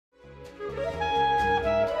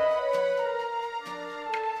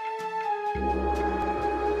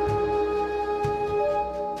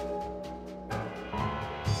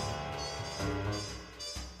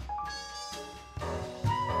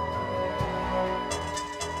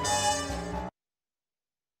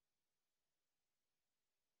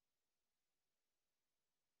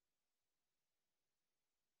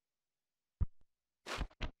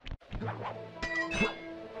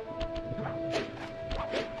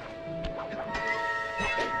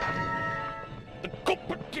The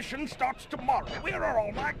competition starts tomorrow. Where are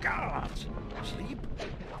all my cars? Sleep?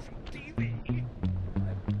 Watching TV?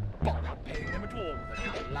 I bother paying them at all.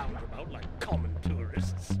 They can lounge about like common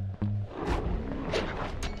tourists.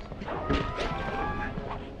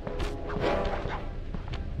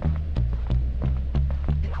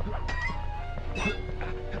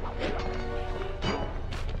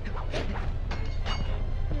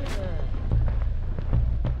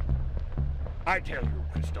 I tell you,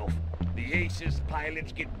 Christophe, the Aces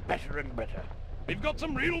pilots get better and better. We've got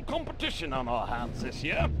some real competition on our hands this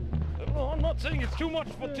year. Oh, I'm not saying it's too much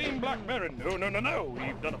for Team Black Baron. No.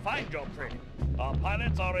 We've done a fine job training. Our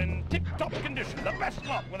pilots are in tip-top condition. The best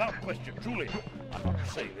lot, without question, truly. I've got to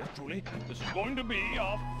say this, truly. This is going to be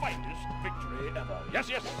our finest victory ever. Yes,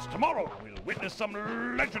 tomorrow we'll witness some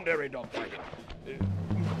legendary dogfighting.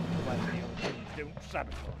 Provided the other teams don't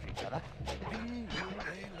sabotage each other. When will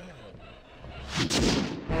they learn?